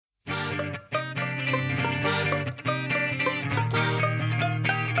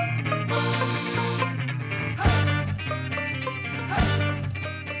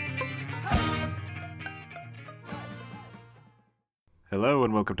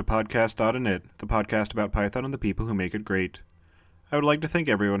welcome to podcast.init, the podcast about Python and the people who make it great. I would like to thank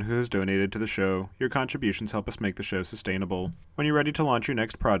everyone who has donated to the show. Your contributions help us make the show sustainable. When you're ready to launch your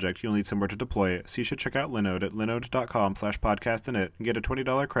next project, you'll need somewhere to deploy it, so you should check out Linode at linode.com/podcastinit and get a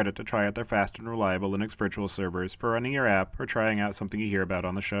 $20 credit to try out their fast and reliable Linux virtual servers for running your app or trying out something you hear about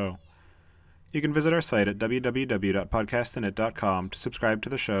on the show. You can visit our site at www.podcastinit.com to subscribe to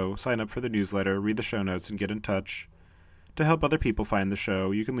the show, sign up for the newsletter, read the show notes, and get in touch. To help other people find the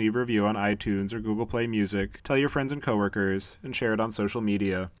show, you can leave a review on iTunes or Google Play Music, tell your friends and coworkers, and share it on social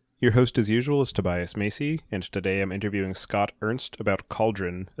media. Your host as usual is Tobias Macey, and today I'm interviewing Scott Ernst about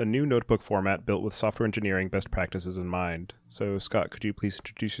Cauldron, a new notebook format built with software engineering best practices in mind. So Scott, could you please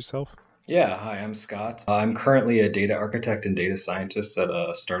introduce yourself? Yeah, hi, I'm Scott. I'm currently a data architect and data scientist at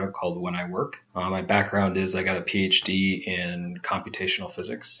a startup called When I Work. My background is I got a PhD in computational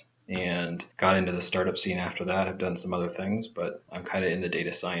physics and got into the startup scene after that. I've done some other things, but I'm kind of in the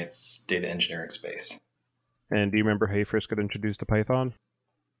data science, data engineering space. And do you remember how you first got introduced to Python?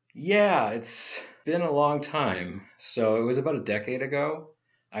 Yeah, it's been a long time. So it was about a decade ago.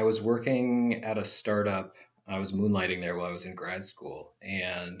 I was working at a startup. I was moonlighting there while I was in grad school,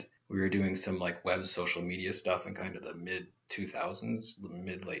 and we were doing some like web social media stuff in kind of the mid-late 2000s.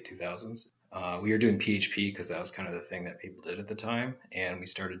 We were doing PHP because that was kind of the thing that people did at the time. And we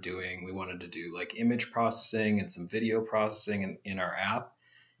wanted to do like image processing and some video processing in our app.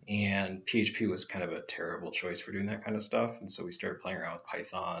 And PHP was kind of a terrible choice for doing that kind of stuff. And so we started playing around with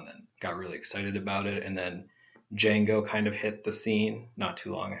Python and got really excited about it. And then Django kind of hit the scene not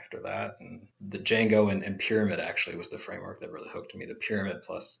too long after that. And the Django and Pyramid actually was the framework that really hooked me. The Pyramid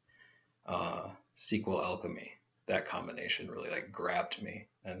plus SQL Alchemy, that combination really like grabbed me.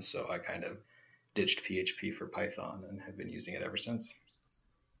 And so I kind of ditched PHP for Python and have been using it ever since.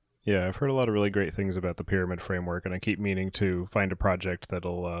 Yeah, I've heard a lot of really great things about the Pyramid framework, and I keep meaning to find a project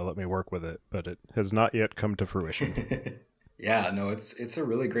that'll let me work with it, but it has not yet come to fruition. Yeah, no, it's a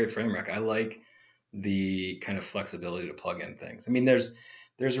really great framework. I like the kind of flexibility to plug in things. I mean, there's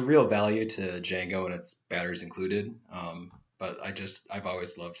a real value to Django and its batteries included, but I've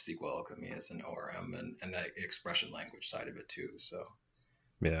always loved SQL Alchemy as an ORM and that expression language side of it too. So.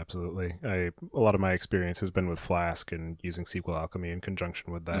 Yeah, absolutely. A lot of my experience has been with Flask and using SQL Alchemy in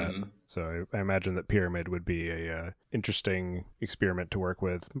conjunction with that. Mm-hmm. So I imagine that Pyramid would be a interesting experiment to work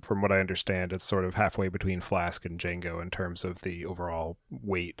with. From what I understand, it's sort of halfway between Flask and Django in terms of the overall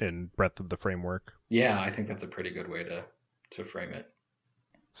weight and breadth of the framework. Yeah, I think that's a pretty good way to frame it.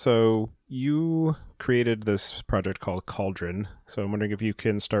 So you created this project called Cauldron. So I'm wondering if you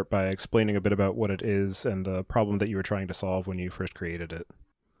can start by explaining a bit about what it is and the problem that you were trying to solve when you first created it.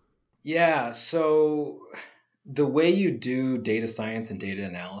 Yeah, so the way you do data science and data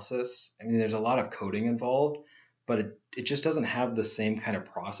analysis, I mean, there's a lot of coding involved, but it just doesn't have the same kind of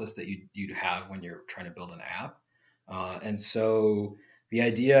process that you'd have when you're trying to build an app. And so the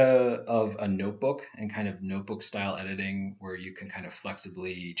idea of a notebook and kind of notebook style editing where you can kind of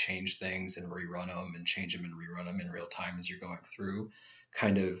flexibly change things and rerun them and change them and rerun them in real time as you're going through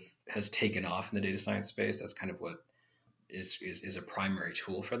kind of has taken off in the data science space. That's kind of what is a primary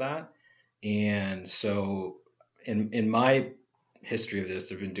tool for that. And so in my history of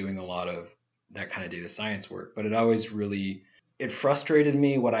this, I've been doing a lot of that kind of data science work, but it frustrated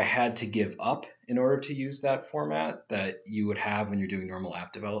me what I had to give up in order to use that format that you would have when you're doing normal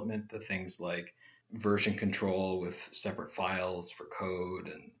app development, the things like version control with separate files for code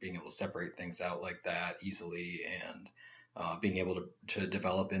and being able to separate things out like that easily, and being able to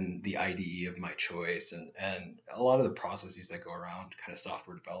develop in the IDE of my choice, and a lot of the processes that go around kind of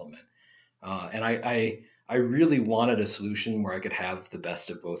software development. And I really wanted a solution where I could have the best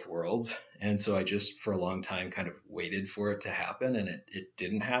of both worlds. And so I just, for a long time, kind of waited for it to happen, and it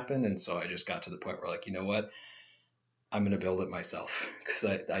didn't happen. And so I just got to the point where, like, you know what, I'm going to build it myself because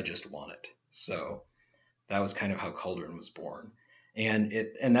I just want it. So that was kind of how Cauldron was born. And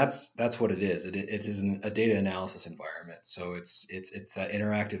that's what it is. It is a data analysis environment. So it's that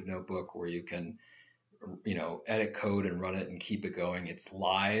interactive notebook where you can, edit code and run it and keep it going. It's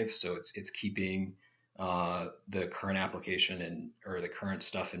live, so it's keeping the current application or the current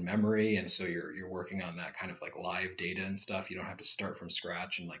stuff in memory, and so you're working on that kind of like live data and stuff. You don't have to start from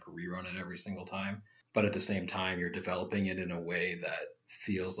scratch and like rerun it every single time. But at the same time, you're developing it in a way that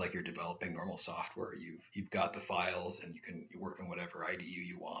feels like you're developing normal software. You've got the files, and you work in whatever IDE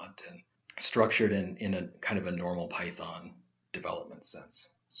you want, and structured in a kind of a normal Python development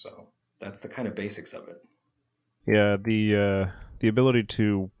sense. So that's the kind of basics of it. Yeah, the The ability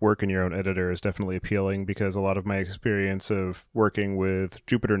to work in your own editor is definitely appealing because a lot of my experience of working with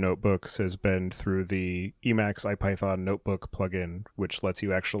Jupyter notebooks has been through the Emacs IPython notebook plugin, which lets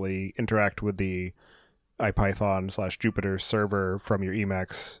you actually interact with the IPython/Jupyter server from your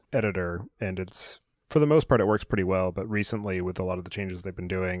Emacs editor. And it's, for the most part, it works pretty well, but recently with a lot of the changes they've been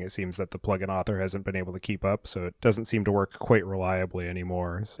doing, it seems that the plugin author hasn't been able to keep up, so it doesn't seem to work quite reliably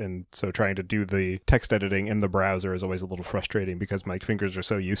anymore. And so trying to do the text editing in the browser is always a little frustrating because my fingers are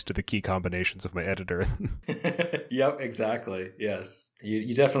so used to the key combinations of my editor. Yep, exactly. Yes.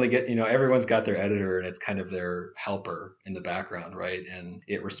 You definitely get, everyone's got their editor and it's kind of their helper in the background, right? And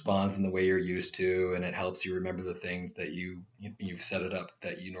it responds in the way you're used to, and it helps you remember the things that you've set it up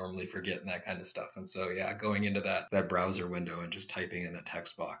that you normally forget and that kind of stuff. And so, yeah, going into that browser window and just typing in the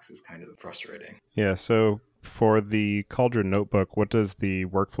text box is kind of frustrating. Yeah, so for the Cauldron notebook, what does the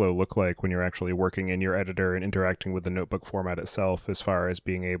workflow look like when you're actually working in your editor and interacting with the notebook format itself, as far as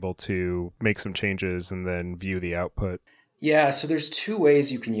being able to make some changes and then view the output? Yeah, so there's two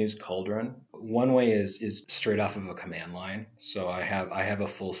ways you can use Cauldron. One way is straight off of a command line. So I have a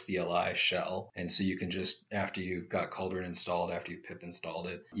full CLI shell, and so you can just, after you've got Cauldron installed, after you've pip installed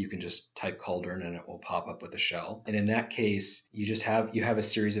it, you can just type Cauldron and it will pop up with a shell. And in that case, you have a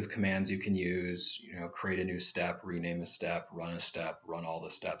series of commands you can use. Create a new step, rename a step, run all the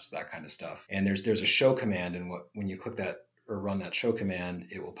steps, that kind of stuff. And there's a show command, and when you click that or run that show command,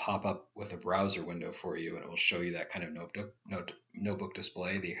 it will pop up with a browser window for you, and it will show you that kind of notebook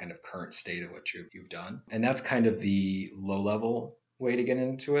display, the kind of current state of what you've done. And that's kind of the low level way to get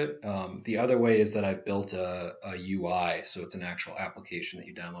into it. The other way is that I've built a UI, so it's an actual application that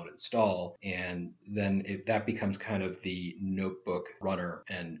you download and install, and then that becomes kind of the notebook runner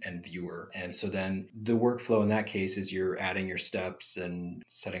and viewer. And so then the workflow in that case is you're adding your steps and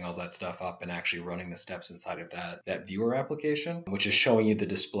setting all that stuff up and actually running the steps inside of that viewer application, which is showing you the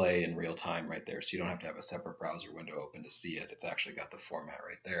display in real time right there. So you don't have to have a separate browser window open to see it. It's actually got the format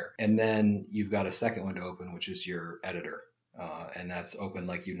right there. And then you've got a second window open, which is your editor. And that's open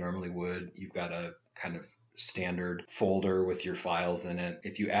like you normally would. You've got a kind of standard folder with your files in it.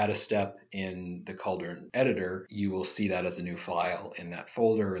 If you add a step in the Cauldron editor, you will see that as a new file in that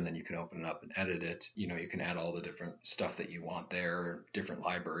folder, and then you can open it up and edit it. You can add all the different stuff that you want there, different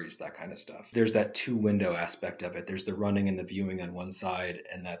libraries, that kind of stuff. There's that two window aspect of it. There's the running and the viewing on one side,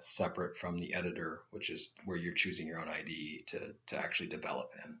 and that's separate from the editor, which is where you're choosing your own IDE to actually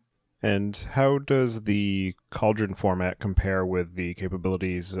develop in. And how does the Cauldron format compare with the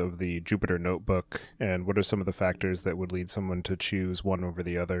capabilities of the Jupyter notebook? And what are some of the factors that would lead someone to choose one over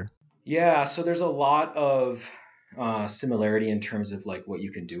the other? Yeah, so there's a lot of similarity in terms of like what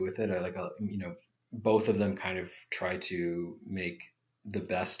you can do with it. Both of them kind of try to make the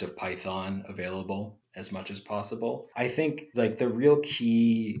best of Python available as much as possible. I think like the real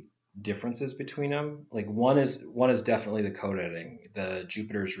key differences between them, like one is definitely the code editing. The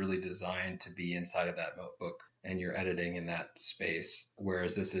Jupyter is really designed to be inside of that notebook and you're editing in that space,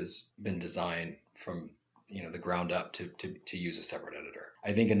 whereas this has been designed from the ground up to use a separate editor.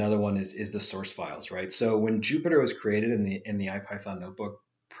 I think another one is the source files, right? So when Jupyter was created in the IPython notebook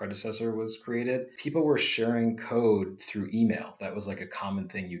predecessor was created, people were sharing code through email. That was like a common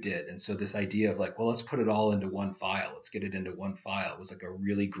thing you did. And so this idea of like, well, let's put it all into one file. Let's get it into one file was like a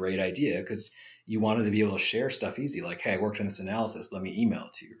really great idea because you wanted to be able to share stuff easy. Like, hey, I worked on this analysis. Let me email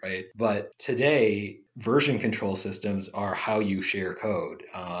it to you, right? But today, version control systems are how you share code,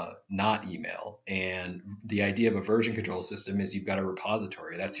 not email. And the idea of a version control system is you've got a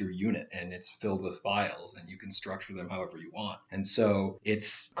repository. That's your unit, and it's filled with files, and you can structure them however you want. And so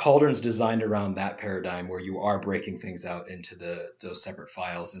Cauldron's designed around that paradigm where you are breaking things out into those separate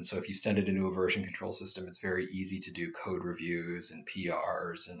files. And so if you send it into a version control system, it's very easy to do code reviews and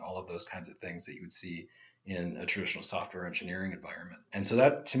PRs and all of those kinds of things that you would see in a traditional software engineering environment. And so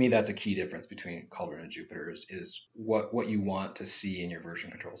that, to me, that's a key difference between Cauldron and Jupyter is what you want to see in your version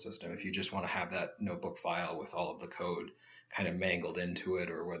control system. If you just want to have that notebook file with all of the code kind of mangled into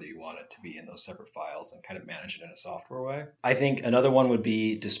it, or whether you want it to be in those separate files and kind of manage it in a software way. I think another one would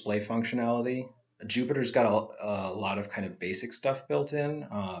be display functionality. Jupyter's got a lot of kind of basic stuff built in,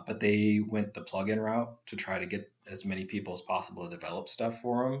 but they went the plugin route to try to get as many people as possible to develop stuff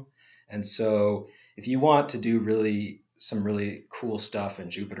for them. And so if you want to do some really cool stuff in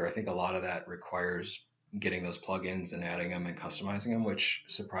Jupyter, I think a lot of that requires getting those plugins and adding them and customizing them, which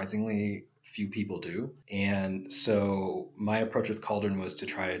surprisingly few people do. And so my approach with Cauldron was to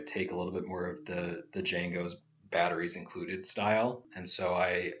try to take a little bit more of the Django's batteries included style. And so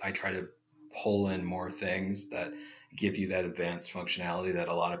I try to pull in more things that give you that advanced functionality that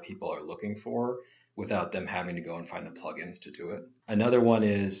a lot of people are looking for, without them having to go and find the plugins to do it. Another one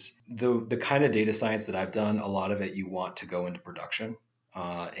is the kind of data science that I've done, a lot of it you want to go into production.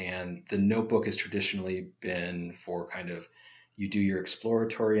 And the notebook has traditionally been for kind of, you do your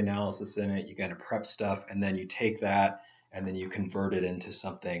exploratory analysis in it, you kind of prep stuff, and then you take that and then you convert it into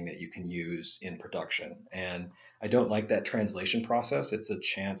something that you can use in production. And I don't like that translation process. It's a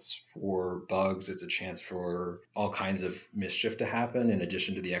chance for bugs. It's a chance for all kinds of mischief to happen in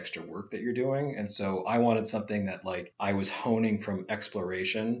addition to the extra work that you're doing. And so I wanted something that like I was honing from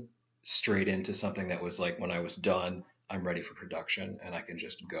exploration straight into something that was like, when I was done, I'm ready for production and I can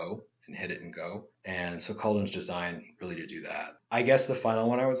just go and hit it and go. And so Cauldron's designed really to do that. I guess the final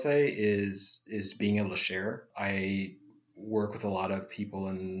one I would say is being able to share. I work with a lot of people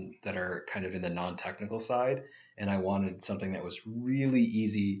that are kind of in the non-technical side, and I wanted something that was really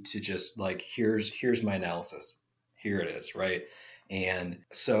easy to just like, here's my analysis, here it is, right? And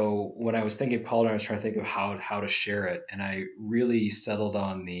so when I was thinking of Cauldron, I was trying to think of how to share it, and I really settled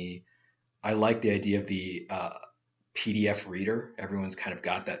on I like the idea of the PDF reader. Everyone's kind of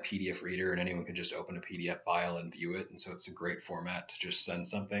got that PDF reader, and anyone can just open a PDF file and view it, and so it's a great format to just send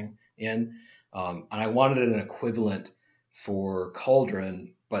something in. And I wanted an equivalent for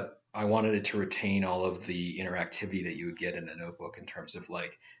Cauldron, but I wanted it to retain all of the interactivity that you would get in a notebook in terms of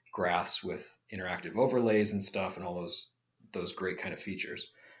like graphs with interactive overlays and stuff and all those great kind of features.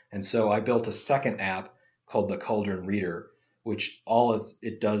 And so I built a second app called the Cauldron Reader, which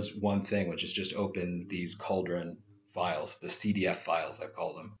it does one thing, which is just open these Cauldron files, the CDF files I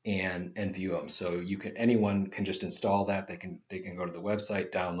call them, and view them. So anyone can just install that. They can go to the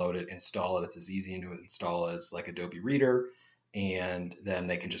website, download it, install it. It's as easy to install as like Adobe Reader, and then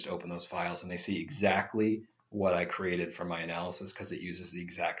they can just open those files and they see exactly what I created for my analysis because it uses the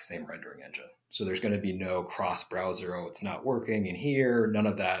exact same rendering engine. So there's going to be no cross browser, oh, it's not working in here, none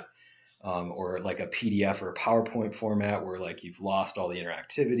of that. Or like a PDF or a PowerPoint format where like you've lost all the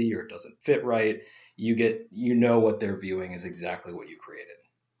interactivity or it doesn't fit right. You know what they're viewing is exactly what you created.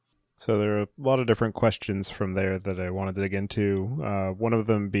 So there are a lot of different questions from there that I wanted to dig into. One of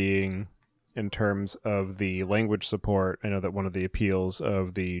them being in terms of the language support. I know that one of the appeals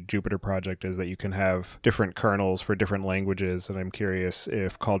of the Jupyter project is that you can have different kernels for different languages, and I'm curious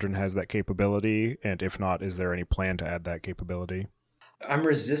if Cauldron has that capability, and if not, is there any plan to add that capability? I'm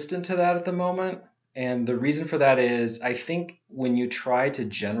resistant to that at the moment. And the reason for that is I think when you try to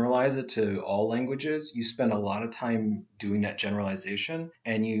generalize it to all languages, you spend a lot of time doing that generalization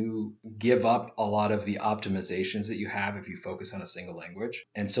and you give up a lot of the optimizations that you have if you focus on a single language.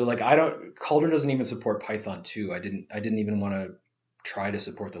 And so like Cauldron doesn't even support Python 2. I didn't even want to try to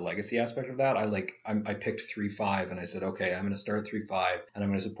support the legacy aspect of that. I picked 3.5 and I said, okay, I'm going to start 3.5 and I'm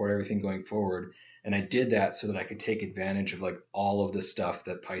going to support everything going forward. And I did that so that I could take advantage of like all of the stuff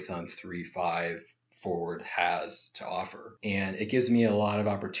that Python 3.5 forward has to offer. And it gives me a lot of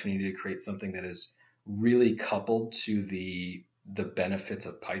opportunity to create something that is really coupled to the benefits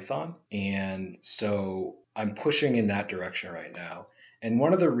of Python. And so I'm pushing in that direction right now. And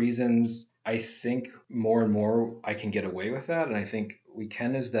one of the reasons I think more and more I can get away with that, and I think we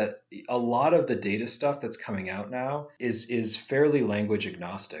can, is that a lot of the data stuff that's coming out now is fairly language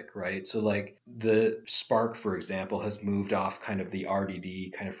agnostic, right? So like the Spark, for example, has moved off kind of the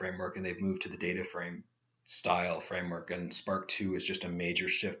RDD kind of framework and they've moved to the data frame style framework, and Spark 2 is just a major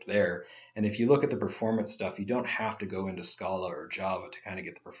shift there. And if you look at the performance stuff, you don't have to go into Scala or Java to kind of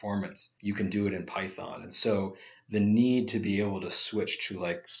get the performance. You can do it in Python. And so the need to be able to switch to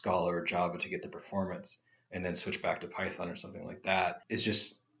like Scala or Java to get the performance and then switch back to Python or something like that is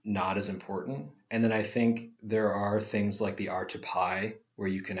just not as important. And then I think there are things like the R2Pi where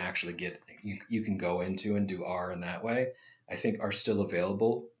you can actually you can go into and do R in that way, I think are still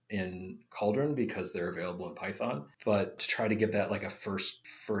available in Cauldron because they're available in Python. But to try to give that like a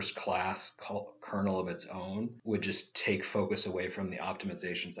first class kernel of its own would just take focus away from the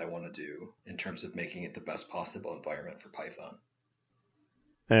optimizations I want to do in terms of making it the best possible environment for Python.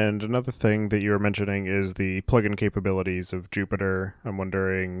 And another thing that you were mentioning is the plugin capabilities of Jupyter. I'm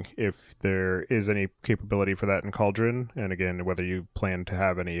wondering if there is any capability for that in Cauldron, and again, whether you plan to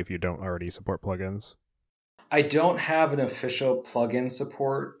have any if you don't already support plugins. I don't have an official plugin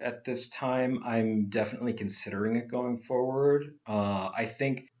support at this time. I'm definitely considering it going forward. I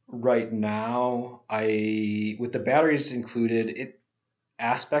think right now, with the batteries included,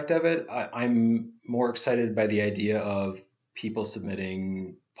 aspect of it, I'm more excited by the idea of people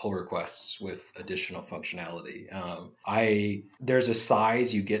submitting pull requests with additional functionality. There's a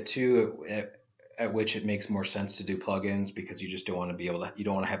size you get to at which it makes more sense to do plugins because you just don't want to you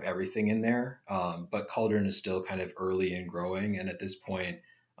don't want to have everything in there. But Cauldron is still kind of early and growing. And at this point,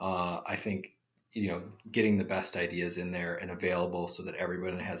 I think getting the best ideas in there and available so that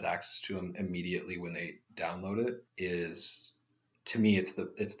everybody has access to them immediately when they download it is, to me, it's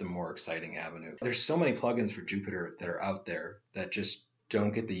the more exciting avenue. There's so many plugins for Jupyter that are out there that just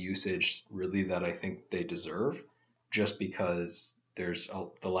don't get the usage really that I think they deserve, just because there's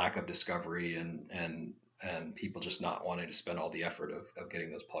the lack of discovery and people just not wanting to spend all the effort of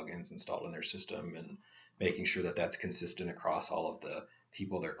getting those plugins installed in their system and making sure that that's consistent across all of the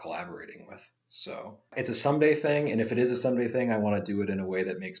people they're collaborating with. So it's a someday thing. And if it is a someday thing, I want to do it in a way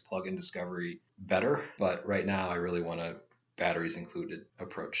that makes plugin discovery better. But right now, I really want a batteries included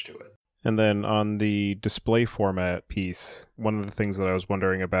approach to it. And then on the display format piece, one of the things that I was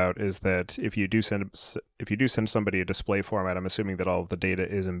wondering about is that if you do send somebody a display format, I'm assuming that all of the data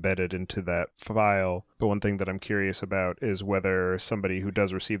is embedded into that file. But one thing that I'm curious about is whether somebody who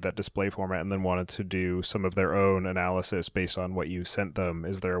does receive that display format and then wanted to do some of their own analysis based on what you sent them,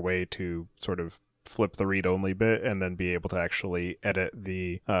 is there a way to sort of flip the read-only bit and then be able to actually edit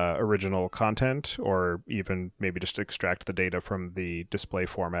the original content, or even maybe just extract the data from the display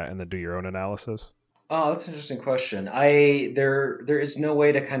format and then do your own analysis? Oh, that's an interesting question. There is no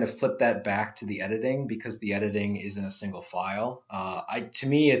way to kind of flip that back to the editing because the editing is in a single file. To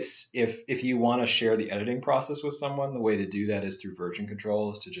me, it's if you want to share the editing process with someone, the way to do that is through version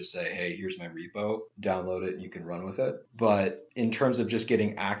control, is to just say, hey, here's my repo, download it, and you can run with it. But in terms of just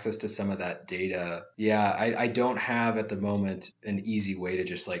getting access to some of that data, yeah, I don't have at the moment an easy way to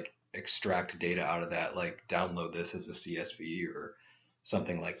just like extract data out of that, like download this as a CSV or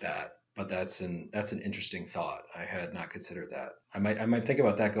something like that. But that's an interesting thought. I had not considered that. I might think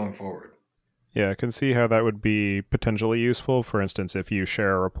about that going forward. Yeah, I can see how that would be potentially useful. For instance, if you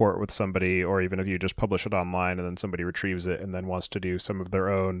share a report with somebody, or even if you just publish it online and then somebody retrieves it and then wants to do some of their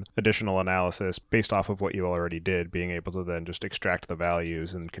own additional analysis based off of what you already did, being able to then just extract the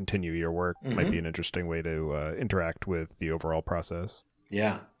values and continue your work might be an interesting way to interact with the overall process.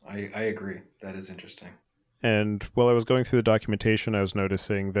 Yeah, I agree. That is interesting. And while I was going through the documentation, I was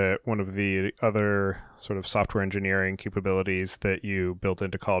noticing that one of the other sort of software engineering capabilities that you built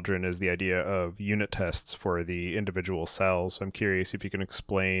into Cauldron is the idea of unit tests for the individual cells. I'm curious if you can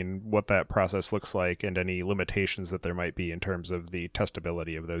explain what that process looks like and any limitations that there might be in terms of the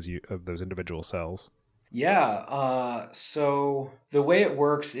testability of those individual cells. Yeah. So the way it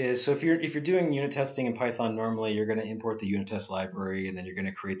works is, so if you're doing unit testing in Python, normally you're going to import the unit test library, and then you're going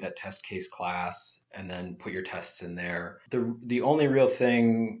to create that test case class, and then put your tests in there. The only real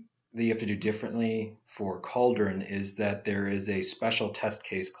thing that you have to do differently for Cauldron is that there is a special test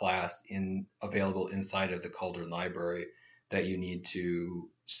case class available inside of the Cauldron library that you need to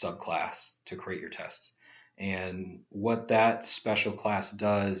subclass to create your tests. And what that special class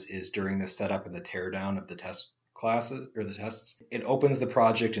does is, during the setup and the teardown of the test classes or the tests, it opens the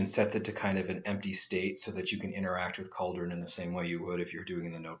project and sets it to kind of an empty state so that you can interact with Cauldron in the same way you would if you're doing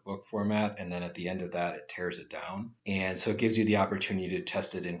in the notebook format. And then at the end of that, it tears it down. And so it gives you the opportunity to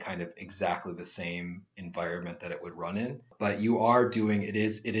test it in kind of exactly the same environment that it would run in. But you are doing, it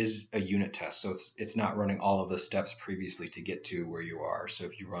is a unit test. So it's not running all of the steps previously to get to where you are. So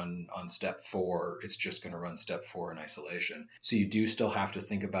if you run on step 4, it's just going to run step 4 in isolation. So you do still have to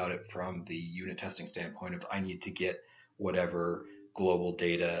think about it from the unit testing standpoint of, I need to get whatever global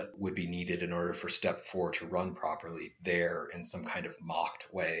data would be needed in order for step 4 to run properly there in some kind of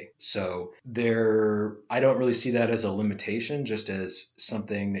mocked way. So I don't really see that as a limitation, just as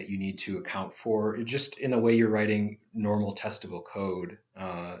something that you need to account for. Just in the way you're writing normal testable code,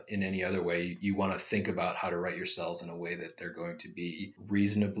 in any other way, you want to think about how to write your cells in a way that they're going to be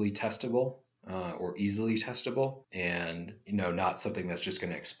reasonably testable. Or easily testable, and not something that's just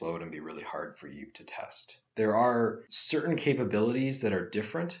going to explode and be really hard for you to test. There are certain capabilities that are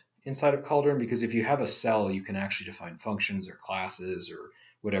different inside of Cauldron, because if you have a cell, you can actually define functions or classes or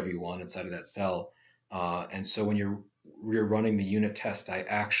whatever you want inside of that cell. And so when you're running the unit test, I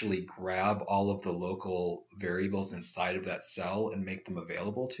actually grab all of the local variables inside of that cell and make them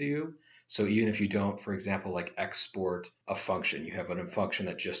available to you. So even if you don't, for example, like export a function, you have a function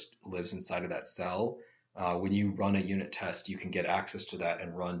that just lives inside of that cell. When you run a unit test, you can get access to that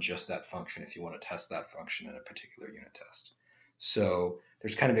and run just that function if you want to test that function in a particular unit test. So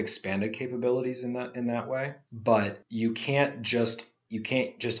there's kind of expanded capabilities in that way, but you can't just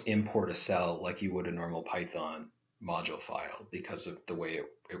import a cell like you would a normal Python module file because of the way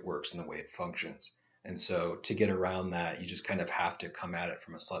it works and the way it functions. And so to get around that, you just kind of have to come at it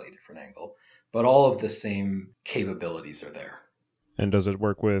from a slightly different angle. But all of the same capabilities are there. And does it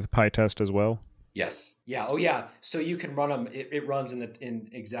work with PyTest as well? Yes. Yeah. Oh, yeah. So you can run them. It runs in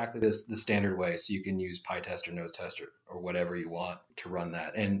exactly the standard way. So you can use PyTest or Nose Test or whatever you want to run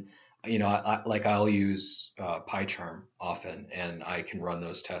that. And I'll use PyCharm often, and I can run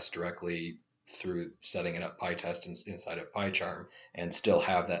those tests directly through setting it up PyTest inside of PyCharm, and still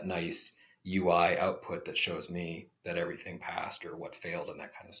have that nice UI output that shows me that everything passed or what failed and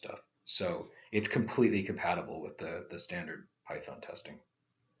that kind of stuff. So it's completely compatible with the standard Python testing.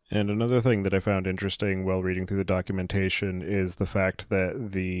 And another thing that I found interesting while reading through the documentation is the fact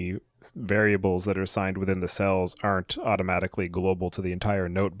that the variables that are assigned within the cells aren't automatically global to the entire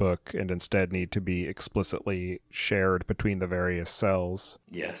notebook and instead need to be explicitly shared between the various cells.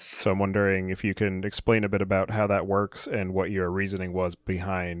 Yes. So I'm wondering if you can explain a bit about how that works and what your reasoning was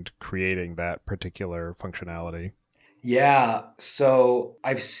behind creating that particular functionality. Yeah, so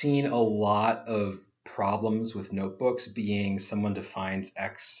I've seen a lot of problems with notebooks being someone defines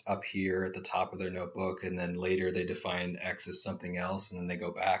X up here at the top of their notebook, and then later they define X as something else, and then they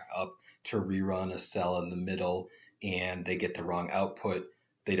go back up to rerun a cell in the middle, and they get the wrong output.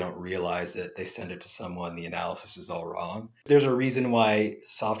 They don't realize it. They send it to someone. The analysis is all wrong. There's a reason why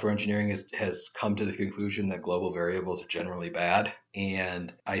software engineering has come to the conclusion that global variables are generally bad.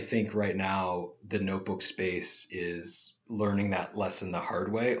 And I think right now the notebook space is learning that lesson the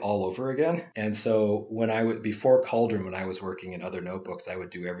hard way all over again. And so before Cauldron, when I was working in other notebooks, I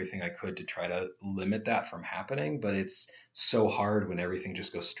would do everything I could to try to limit that from happening. But it's so hard when everything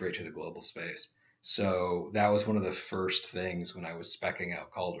just goes straight to the global space. So that was one of the first things when I was speccing out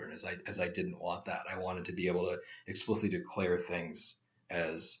Cauldron, as I didn't want that. I wanted to be able to explicitly declare things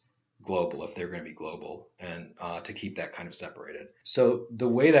as global if they're going to be global, and to keep that kind of separated. So the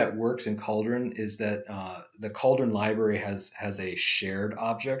way that works in Cauldron is that the Cauldron library has a shared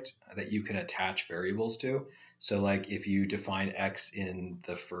object that you can attach variables to. So like if you define X in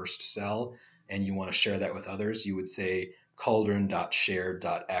the first cell and you want to share that with others, you would say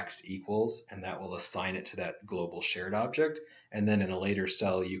cauldron.shared.x equals, and that will assign it to that global shared object. And then in a later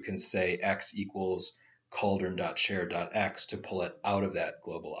cell, you can say x equals cauldron.shared.x to pull it out of that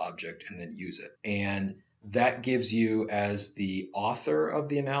global object and then use it. And that gives you, as the author of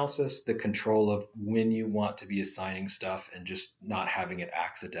the analysis, the control of when you want to be assigning stuff and just not having it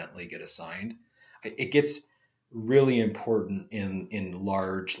accidentally get assigned. It gets really important in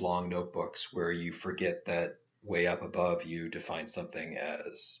large, long notebooks where you forget that way up above you define something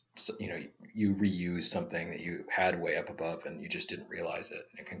as, you reuse something that you had way up above and you just didn't realize it,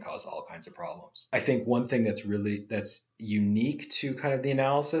 and it can cause all kinds of problems. I think one thing that's unique to kind of the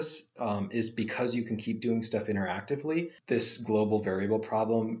analysis is because you can keep doing stuff interactively, this global variable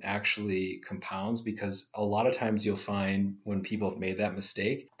problem actually compounds, because a lot of times you'll find when people have made that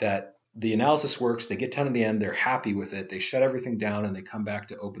mistake that the analysis works, they get down to the end, they're happy with it, they shut everything down, and they come back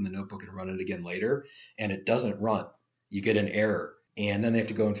to open the notebook and run it again later, and it doesn't run. You get an error, and then they have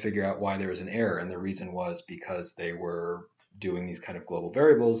to go and figure out why there was an error, and the reason was because they were doing these kind of global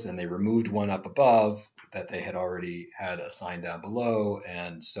variables, and they removed one up above that they had already had assigned down below,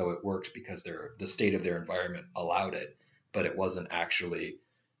 and so it worked because the state of their environment allowed it, but it wasn't actually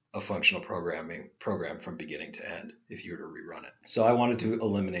a functional program from beginning to end if you were to rerun it. So I wanted to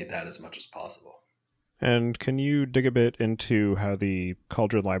eliminate that as much as possible. And can you dig a bit into how the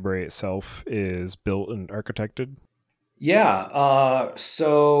Cauldron library itself is built and architected? Yeah,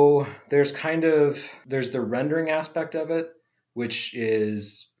 so there's the rendering aspect of it, which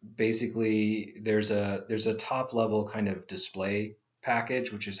is basically there's a top level kind of display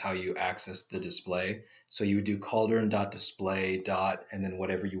package, which is how you access the display. So you would do cauldron.display dot and then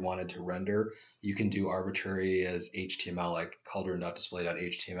whatever you wanted to render. You can do arbitrary as HTML, like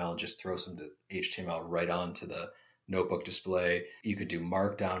cauldron.display.html, and just throw some HTML right onto the notebook display. You could do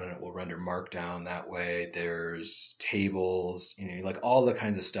markdown and it will render markdown that way. There's tables, like all the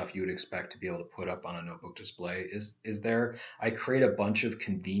kinds of stuff you would expect to be able to put up on a notebook display is there. I create a bunch of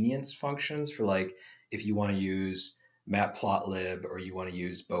convenience functions for, like, if you want to use matplotlib or you want to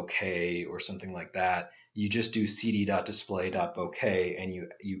use bokeh or something like that, you just do cd.display.bokeh and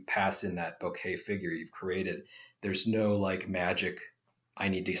you pass in that bokeh figure you've created. There's no like magic, I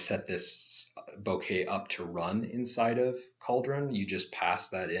need to set this bokeh up to run inside of Cauldron. You just pass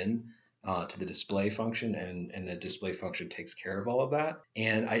that in to the display function, and the display function takes care of all of that.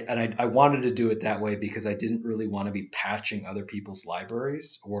 And I wanted to do it that way because I didn't really want to be patching other people's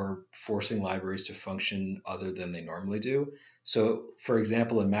libraries or forcing libraries to function other than they normally do. So for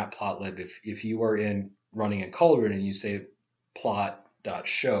example, in matplotlib, if you are running in Cauldron and you say plot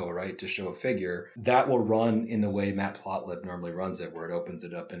 .show, right, to show a figure, that will run in the way Matplotlib normally runs it, where it opens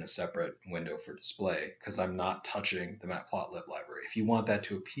it up in a separate window for display, because I'm not touching the Matplotlib library. If you want that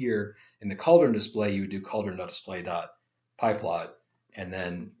to appear in the Cauldron display, you would do cauldron.display.pyplot and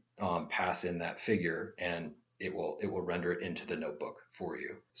then pass in that figure, and it will render it into the notebook for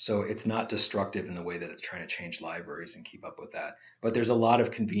you. So it's not destructive in the way that it's trying to change libraries and keep up with that. But there's a lot of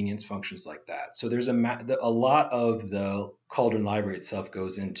convenience functions like that. So there's a lot of the Cauldron library itself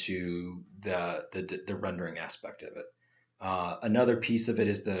goes into the rendering aspect of it. Another piece of it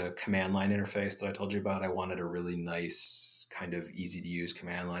is the command line interface that I told you about. I wanted a really nice, kind of easy to use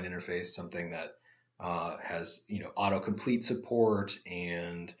command line interface, something that has autocomplete support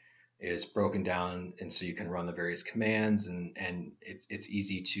and is broken down, and so you can run the various commands, and it's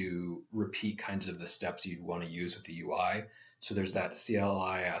easy to repeat kinds of the steps you'd want to use with the UI. So there's that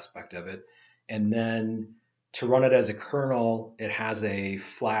CLI aspect of it. And then to run it as a kernel, it has a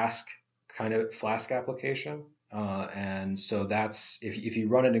Flask application. And so that's if you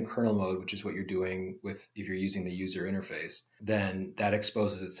run it in kernel mode, which is what you're doing if you're using the user interface, then that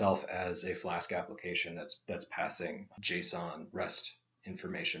exposes itself as a Flask application that's passing JSON REST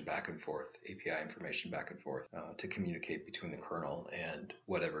information back and forth, API information back and forth to communicate between the kernel and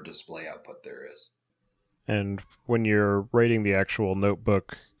whatever display output there is. And when you're writing the actual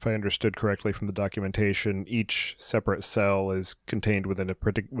notebook, if I understood correctly from the documentation, each separate cell is contained within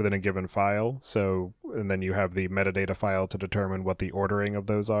a given file. So, and then you have the metadata file to determine what the ordering of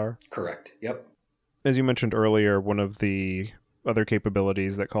those are. Correct. Yep. As you mentioned earlier, one of the other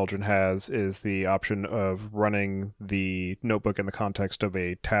capabilities that Cauldron has is the option of running the notebook in the context of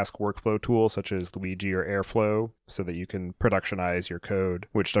a task workflow tool such as Luigi or Airflow, so that you can productionize your code,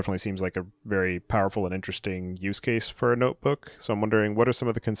 which definitely seems like a very powerful and interesting use case for a notebook. So I'm wondering, what are some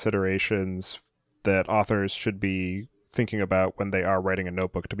of the considerations that authors should be thinking about when they are writing a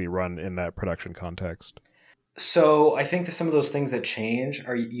notebook to be run in that production context? So I think that some of those things that change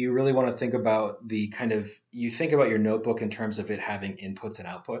are you really want to think about you think about your notebook in terms of it having inputs and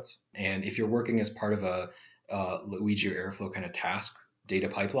outputs. And if you're working as part of a Luigi or Airflow kind of task data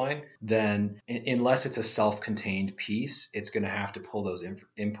pipeline, then unless it's a self-contained piece, it's going to have to pull those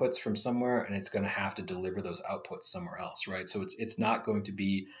inputs from somewhere, and it's going to have to deliver those outputs somewhere else, right? So it's not going to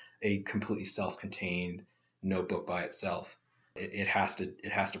be a completely self-contained notebook by itself. It has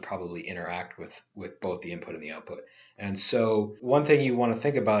to probably interact with both the input and the output. And so one thing you want to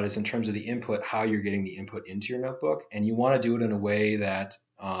think about is in terms of the input, how you're getting the input into your notebook. And you want to do it in a way that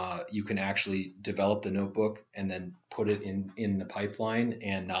you can actually develop the notebook and then put it in the pipeline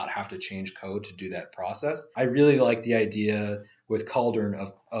and not have to change code to do that process. I really like the idea with Cauldron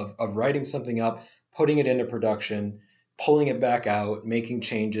of writing something up, putting it into production, pulling it back out, making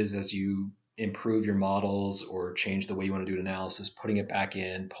changes as you improve your models or change the way you want to do an analysis, putting it back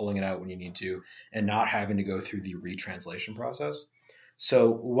in, pulling it out when you need to, and not having to go through the retranslation process.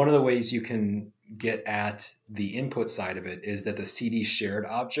 So one of the ways you can get at the input side of it is that the CD shared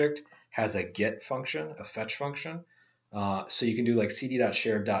object has a get function, a fetch function. So you can do like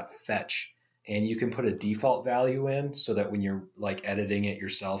cd.shared.fetch, and you can put a default value in so that when you're like editing it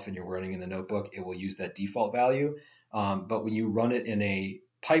yourself and you're running in the notebook, it will use that default value. But when you run it in a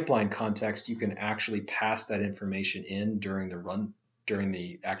pipeline context, you can actually pass that information in during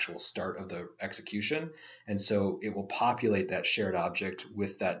the actual start of the execution. And so it will populate that shared object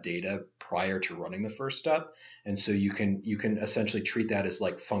with that data prior to running the first step. And so you can essentially treat that as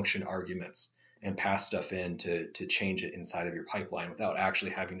like function arguments and pass stuff in to change it inside of your pipeline without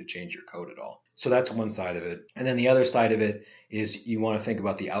actually having to change your code at all. So that's one side of it. And then the other side of it is you want to think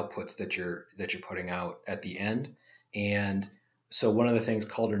about the outputs that you're putting out at the end. And so one of the things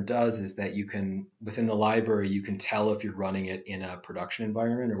Cauldron does is that you can, within the library, you can tell if you're running it in a production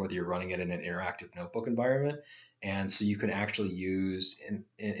environment or whether you're running it in an interactive notebook environment. And so you can actually use,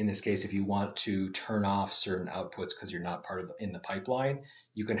 in this case, if you want to turn off certain outputs because you're not part of in the pipeline,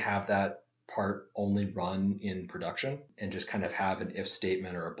 you can have that part only run in production and just kind of have an if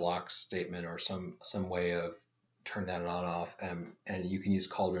statement or a block statement or some way of turn that on off, and you can use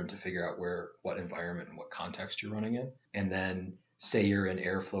Cauldron to figure out what environment and what context you're running in. And then say you're in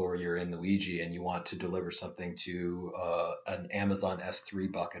Airflow or you're in Luigi and you want to deliver something to an Amazon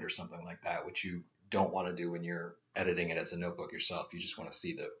S3 bucket or something like that, which you don't want to do when you're editing it as a notebook yourself. You just want to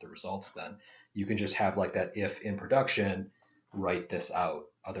see the results. Then you can just have like that if in production, write this out,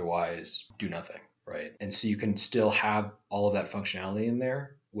 otherwise do nothing, right? And so you can still have all of that functionality in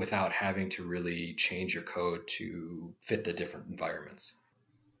there without having to really change your code to fit the different environments.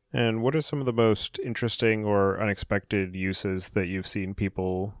 And what are some of the most interesting or unexpected uses that you've seen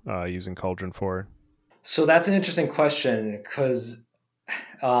people using Cauldron for? So that's an interesting question because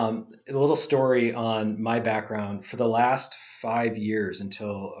A little story on my background. For the last 5 years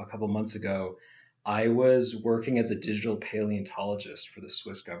until a couple months ago, I was working as a digital paleontologist for the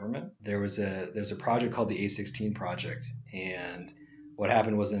Swiss government. There's a project called the A16 project, and what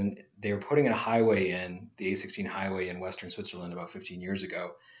happened was they were putting a highway in the A16 highway in western Switzerland about 15 years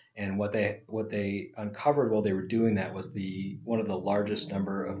ago. And what they uncovered while they were doing that was the one of the largest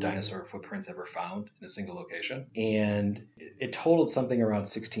number of dinosaur footprints ever found in a single location, and it totaled something around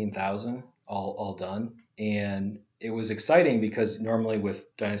 16,000 all done. And it was exciting because normally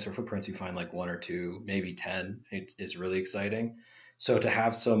with dinosaur footprints you find like one or two, maybe 10. It's really exciting. So to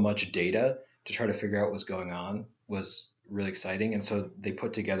have so much data to try to figure out what's going on was really exciting. And so they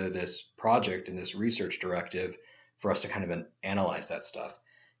put together this project and this research directive for us to kind of analyze that stuff.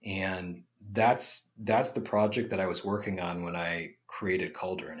 And that's the project that I was working on when I created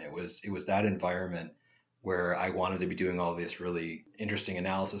Cauldron. It was that environment where I wanted to be doing all this really interesting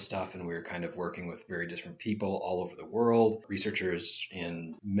analysis stuff, and we were kind of working with very different people all over the world, researchers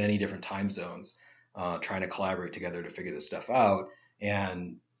in many different time zones, trying to collaborate together to figure this stuff out.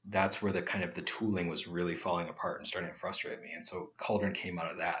 And that's where the kind of the tooling was really falling apart and starting to frustrate me. And so Cauldron came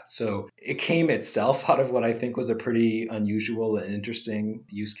out of that. So it came itself out of what I think was a pretty unusual and interesting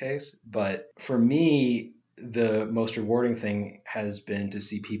use case. But for me, the most rewarding thing has been to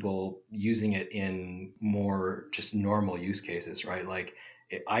see people using it in more just normal use cases, right? Like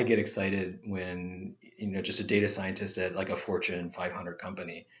I get excited when, just a data scientist at like a Fortune 500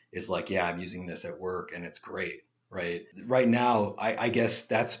 company is like, yeah, I'm using this at work and it's great. Right now, I guess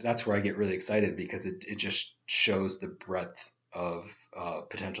that's where I get really excited because it just shows the breadth of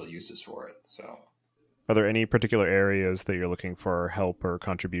potential uses for it. So, Are there any particular areas that you're looking for help or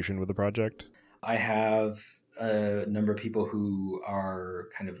contribution with the project? I have a number of people who are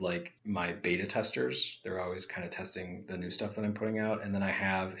kind of like my beta testers. They're always kind of testing the new stuff that I'm putting out. And then I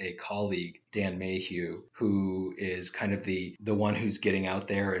have a colleague, Dan Mayhew, who is kind of the one who's getting out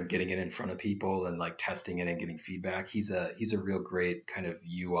there and getting it in front of people and like testing it and getting feedback. He's a real great kind of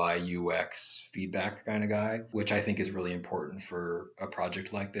UI UX feedback kind of guy, which I think is really important for a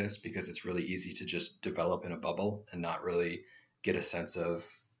project like this because it's really easy to just develop in a bubble and not really get a sense of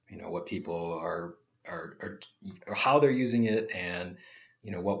what people are how they're using it and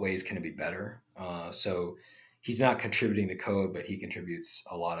what ways can it be better. So he's not contributing the code, but he contributes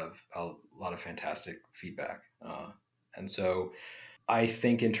a lot of fantastic feedback. And so I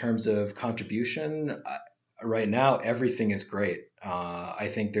think in terms of contribution, right now everything is great. I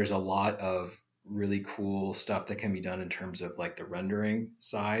think there's a lot of really cool stuff that can be done in terms of like the rendering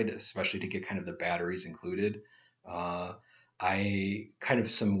side, especially to get kind of the batteries included. I kind of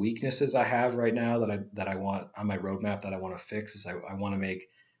some weaknesses I have right now that I want on my roadmap that I want to fix is I want to make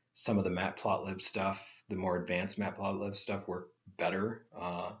some of the matplotlib stuff, the more advanced matplotlib stuff, work better.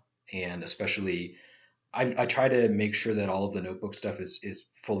 And especially, I try to make sure that all of the notebook stuff is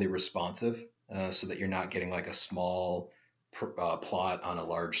fully responsive, so that you're not getting like a small plot on a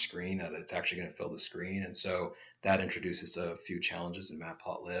large screen, that it's actually going to fill the screen. And so that introduces a few challenges in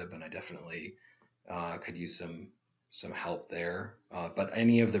matplotlib, and I definitely could use some help there. But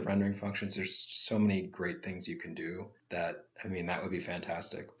any of the rendering functions, there's so many great things you can do that would be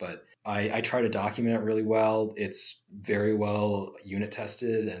fantastic. But I try to document it really well. It's very well unit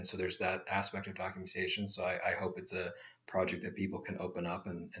tested, and so there's that aspect of documentation. So I hope it's a project that people can open up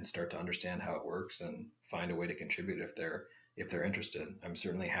and start to understand how it works and find a way to contribute if they're interested. I'm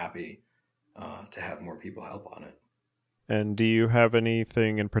certainly happy to have more people help on it. And do you have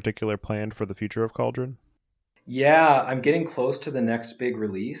anything in particular planned for the future of Cauldron? Yeah, I'm getting close to the next big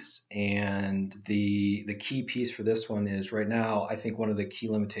release, and the key piece for this one is right now, I think one of the key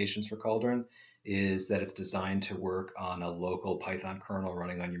limitations for Cauldron is that it's designed to work on a local Python kernel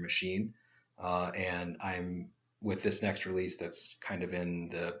running on your machine. And I'm with this next release that's kind of in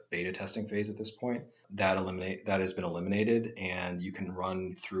the beta testing phase at this point, that has been eliminated, and you can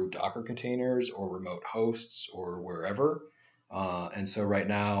run through Docker containers or remote hosts or wherever. And so right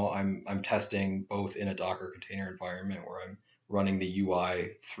now I'm testing both in a Docker container environment where I'm running the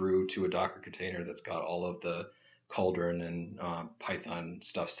UI through to a Docker container that's got all of the Cauldron and Python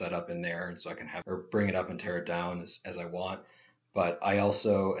stuff set up in there, and so I can have or bring it up and tear it down as I want. But I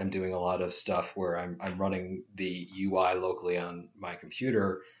also am doing a lot of stuff where I'm running the UI locally on my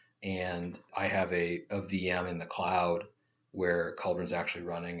computer, and I have a VM in the cloud where Cauldron's actually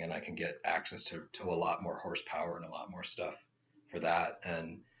running, and I can get access to a lot more horsepower and a lot more stuff for that.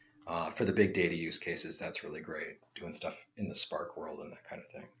 And for the big data use cases, that's really great, doing stuff in the Spark world and that kind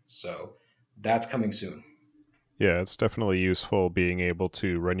of thing. So that's coming soon. Yeah, it's definitely useful being able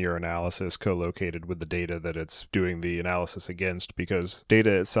to run your analysis co-located with the data that it's doing the analysis against, because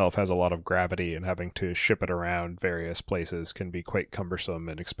data itself has a lot of gravity, and having to ship it around various places can be quite cumbersome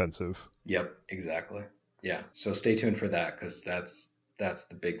and expensive. Yep, exactly. Yeah, so stay tuned for that, because that's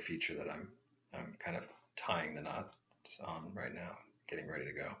the big feature that I'm kind of tying the knot on right now, getting ready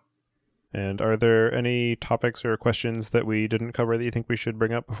to go. And are there any topics or questions that we didn't cover that you think we should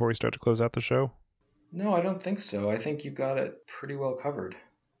bring up before we start to close out the show? No, I don't think so. I think you got it pretty well covered.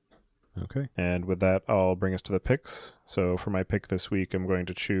 Okay. And with that, I'll bring us to the picks. So for my pick this week, I'm going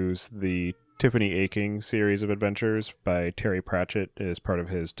to choose the Tiffany Aching series of adventures by Terry Pratchett as part of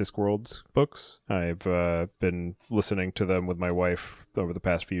his Discworld books. I've been listening to them with my wife over the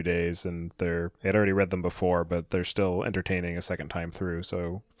past few days, and I had already read them before, but they're still entertaining a second time through.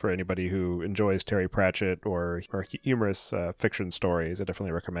 So for anybody who enjoys Terry Pratchett or humorous fiction stories, I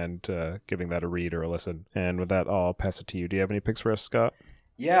definitely recommend giving that a read or a listen. And with that, I'll pass it to you. Do you have any picks for us, Scott?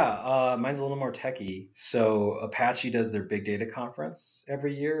 Yeah, mine's a little more techy. So Apache does their big data conference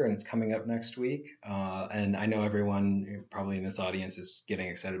every year, and it's coming up next week. And I know everyone probably in this audience is getting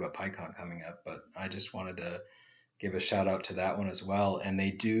excited about PyCon coming up, but I just wanted to give a shout out to that one as well. And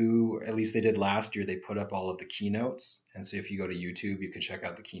they do, at least they did last year, they put up all of the keynotes. And so if you go to YouTube, you can check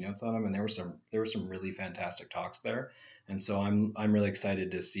out the keynotes on them. And there were some really fantastic talks there. And so I'm really excited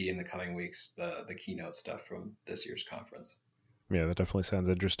to see in the coming weeks the keynote stuff from this year's conference. Yeah, that definitely sounds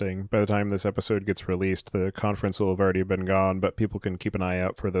interesting. By the time this episode gets released, the conference will have already been gone, but people can keep an eye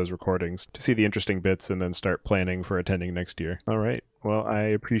out for those recordings to see the interesting bits and then start planning for attending next year. All right. Well, I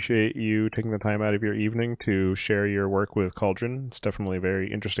appreciate you taking the time out of your evening to share your work with Cauldron. It's definitely a very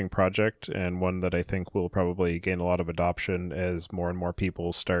interesting project, and one that I think will probably gain a lot of adoption as more and more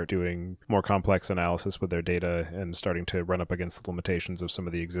people start doing more complex analysis with their data and starting to run up against the limitations of some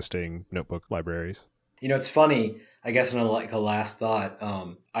of the existing notebook libraries. It's funny. I guess in a last thought,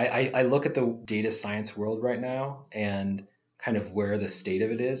 I look at the data science world right now and kind of where the state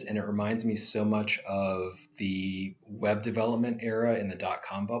of it is, and it reminds me so much of the web development era in the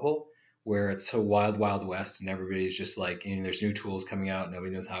dot-com bubble, where it's so wild, wild west, and everybody's just like, there's new tools coming out,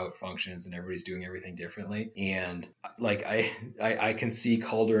 nobody knows how it functions, and everybody's doing everything differently. And like I can see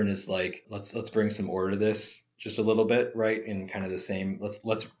Cauldron as like, let's bring some order to this just a little bit, right? In kind of the same,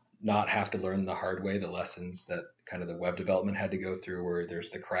 let's not have to learn the hard way the lessons that kind of the web development had to go through, where there's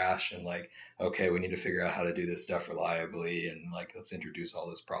the crash and like, okay, we need to figure out how to do this stuff reliably, and like, let's introduce all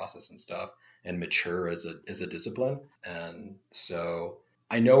this process and stuff and mature as a discipline. And so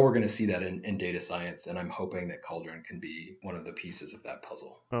I know we're going to see that in data science, and I'm hoping that Cauldron can be one of the pieces of that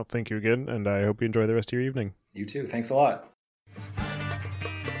puzzle. Well, thank you again, and I hope you enjoy the rest of your evening. You too. Thanks a lot.